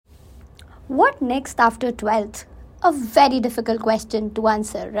What next after 12th? A very difficult question to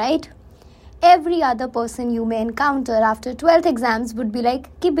answer, right? Every other person you may encounter after 12th exams would be like,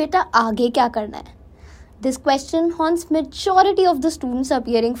 कि बेटा आगे क्या करना है? This question haunts majority of the students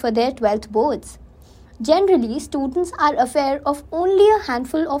appearing for their 12th boards. Generally, students are aware of only a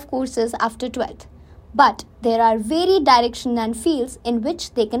handful of courses after 12th. But there are varied directions and fields in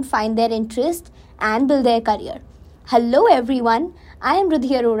which they can find their interest and build their career. Hello everyone, I am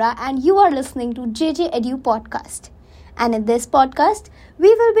Riddhi Arora and you are listening to JJ Edu Podcast. And in this podcast,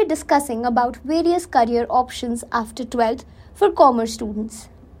 we will be discussing about various career options after 12th for commerce students.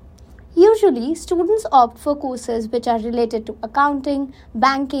 Usually, students opt for courses which are related to accounting,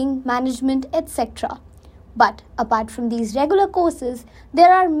 banking, management, etc. But apart from these regular courses,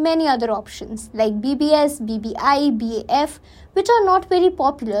 there are many other options like BBS, BBI, BAF, which are not very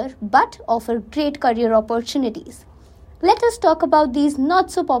popular but offer great career opportunities. Let us talk about these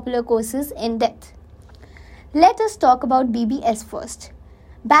not so popular courses in depth. Let us talk about BBS first.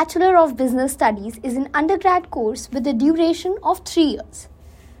 Bachelor of Business Studies is an undergrad course with a duration of 3 years.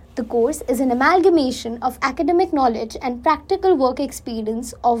 The course is an amalgamation of academic knowledge and practical work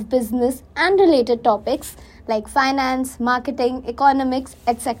experience of business and related topics like finance, marketing, economics,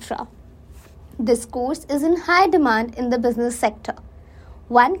 etc. This course is in high demand in the business sector.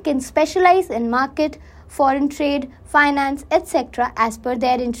 One can specialize in market, foreign trade, finance, etc. as per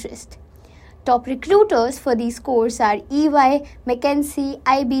their interest. Top recruiters for these courses are EY, McKinsey,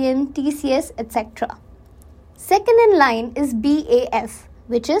 IBM, TCS, etc. Second in line is BAF,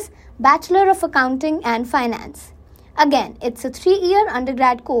 which is Bachelor of Accounting and Finance. Again, it's a 3-year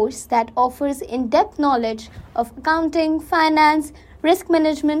undergrad course that offers in-depth knowledge of accounting, finance, risk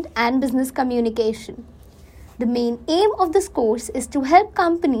management, and business communication. The main aim of this course is to help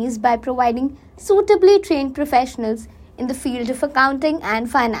companies by providing suitably trained professionals in the field of accounting and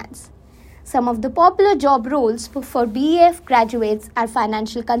finance. Some of the popular job roles for BAF graduates are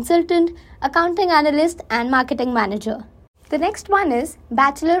financial consultant, accounting analyst, and marketing manager. The next one is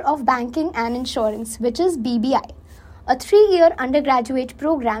Bachelor of Banking and Insurance, which is BBI, a 3-year undergraduate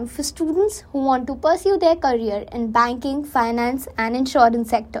program for students who want to pursue their career in banking, finance, and insurance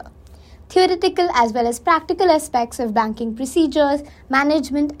sector. Theoretical as well as practical aspects of banking procedures,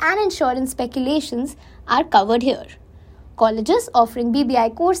 management, and insurance speculations are covered here. Colleges offering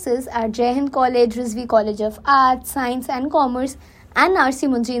BBI courses are Jai Hind College, Rizvi College of Arts, Science and Commerce, and R.C.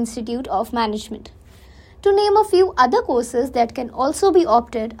 Munshi Institute of Management. To name a few other courses that can also be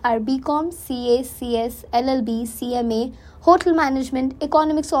opted are BCom, CA, CS, LLB, CMA, Hotel Management,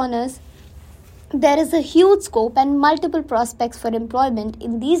 Economics Honours. There is a huge scope and multiple prospects for employment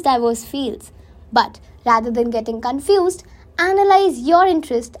in these diverse fields. But rather than getting confused, analyze your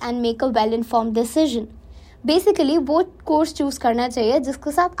interest and make a well-informed decision. Basically, वो course choose करना चाहिए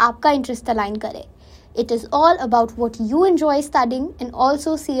जिसके साथ आपका interest align करे. It is all about what you enjoy studying and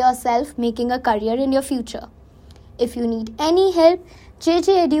also see yourself making a career in your future. If you need any help,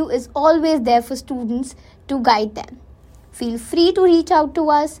 JJ Edu is always there for students to guide them. Feel free to reach out to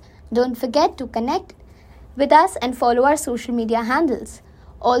us. Don't forget to connect with us and follow our social media handles.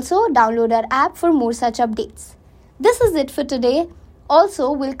 Also, download our app for more such updates. This is it for today. Also,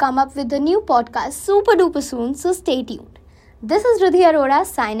 we'll come up with a new podcast super duper soon, so stay tuned. This is Riddhi Arora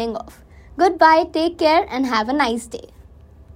signing off. Goodbye, take care and have a nice day.